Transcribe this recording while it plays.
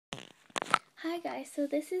Hi guys, so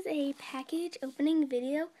this is a package opening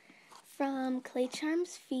video from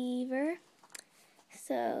Claycharmsfever.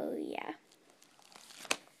 So yeah.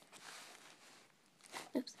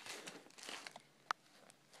 Oops.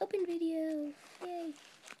 Open video. Yay.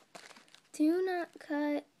 Do not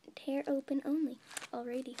cut, tear open only.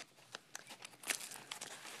 Alrighty.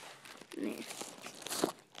 There.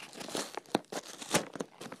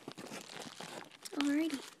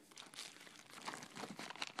 Alrighty.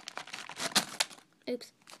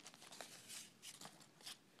 Oops.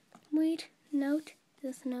 Wait, note. Is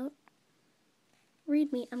this a note?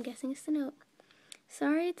 Read me. I'm guessing it's the note.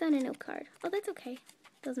 Sorry, it's on a note card. Oh, that's okay.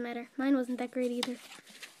 Doesn't matter. Mine wasn't that great either.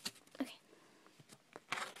 Okay.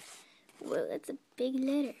 Whoa, that's a big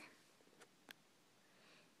letter.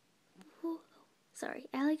 Whoa. Sorry,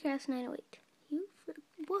 Alley Crafts 908.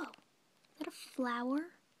 Whoa. Is that a flower?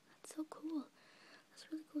 That's so cool. That's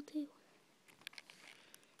really cool too.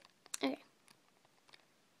 Okay.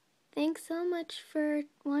 Thanks so much for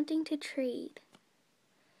wanting to trade.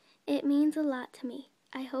 It means a lot to me.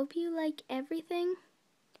 I hope you like everything.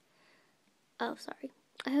 Oh, sorry.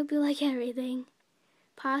 I hope you like everything.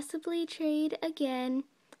 Possibly trade again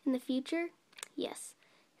in the future? Yes.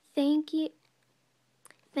 Thank you.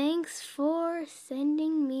 Thanks for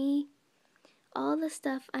sending me all the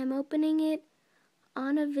stuff. I'm opening it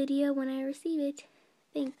on a video when I receive it.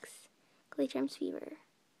 Thanks. Claycharmsfever.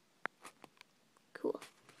 Cool.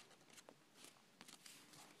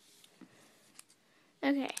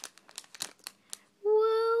 Okay.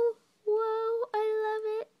 Whoa, I love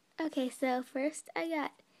it. Okay, so first I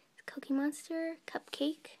got Cookie Monster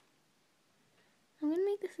cupcake. I'm gonna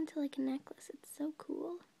make this into like a necklace. It's so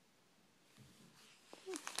cool.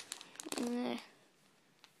 So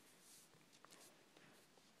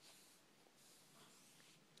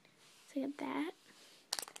I got that.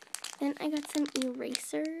 Then I got some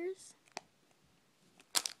erasers.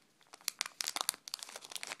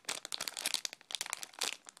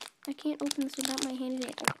 I can't open this without my hand in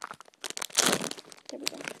it. Okay. There we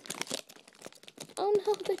go. Oh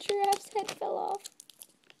no, the giraffe's head fell off.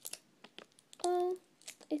 Oh,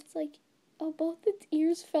 it's like, oh, both its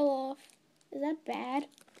ears fell off. Is that bad?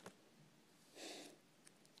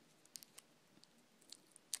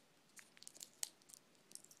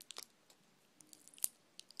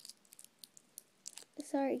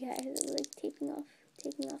 Sorry guys, I was like taking off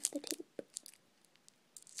the tape.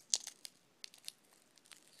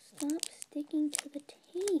 Stop sticking to the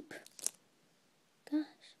tape.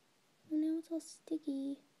 Gosh. Oh, now it's all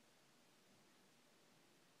sticky.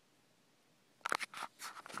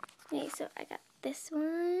 Okay, so I got this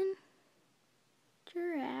one.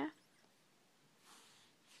 Giraffe.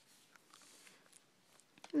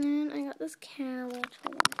 And then I got this cow. Hold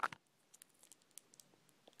on.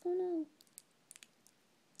 Oh no.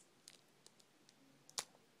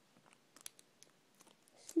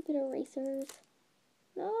 Stupid erasers.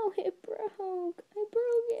 No, it broke. I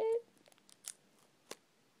broke it.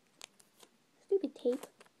 Stupid tape.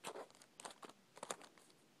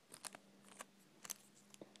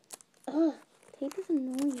 Ugh, tape is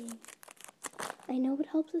annoying. I know it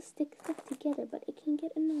helps us stick stuff together, but it can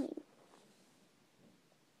get annoying.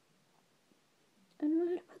 I don't know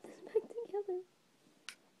how to put this back together.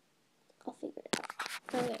 I'll figure it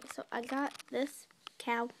out. Okay, so I got this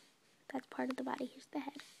cow. That's part of the body. Here's the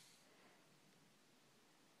head.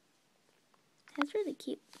 That's really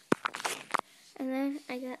cute. And then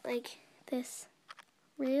I got like this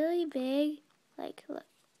really big, like, look.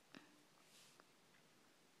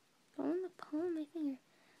 Go on the palm of my finger.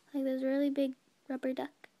 Like this really big rubber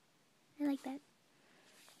duck. I like that.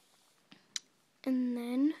 And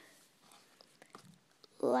then,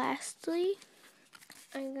 lastly,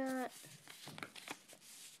 I got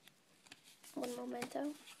one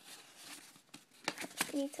memento.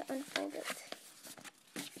 I need to unfold it.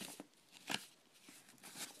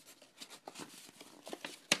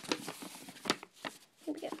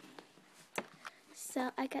 Here we go.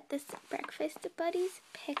 So I got this Breakfast Buddies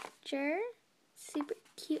picture. Super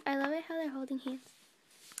cute. I love it how they're holding hands.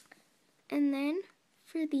 And then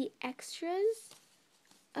for the extras,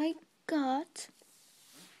 I got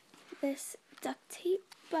this duct tape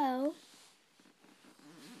bow.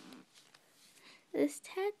 This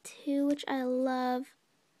tattoo, which I love.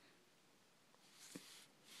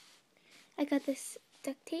 I got this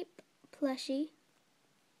duct tape plushie.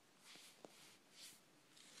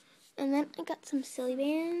 And then I got some silly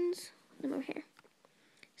bands. No more hair.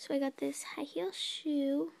 So I got this high heel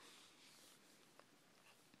shoe.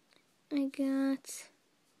 I got...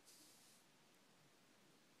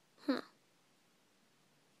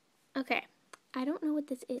 Okay. I don't know what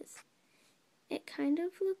this is. It kind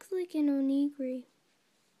of looks like an onigiri.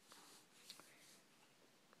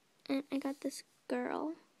 And I got this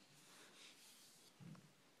girl.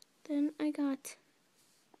 Then I got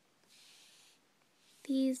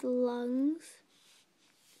these lungs.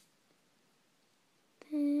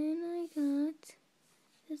 Then I got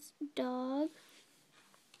this dog.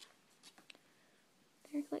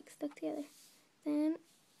 They're like stuck together. Then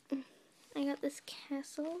I got this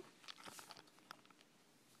castle.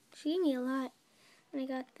 She gave me a lot. And I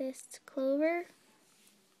got this clover.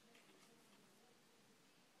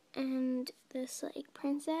 And this like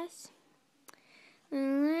princess.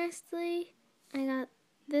 And lastly, I got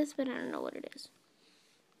this, but I don't know what it is.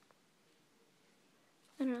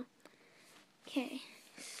 I don't know. Okay,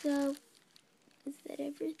 so is that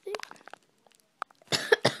everything?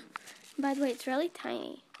 By the way, it's really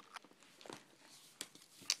tiny.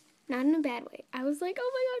 Not in a bad way. I was like,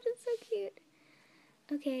 oh my gosh, it's so cute.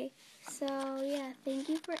 Okay, so yeah, thank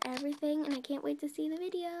you for everything, and I can't wait to see the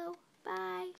video. Bye.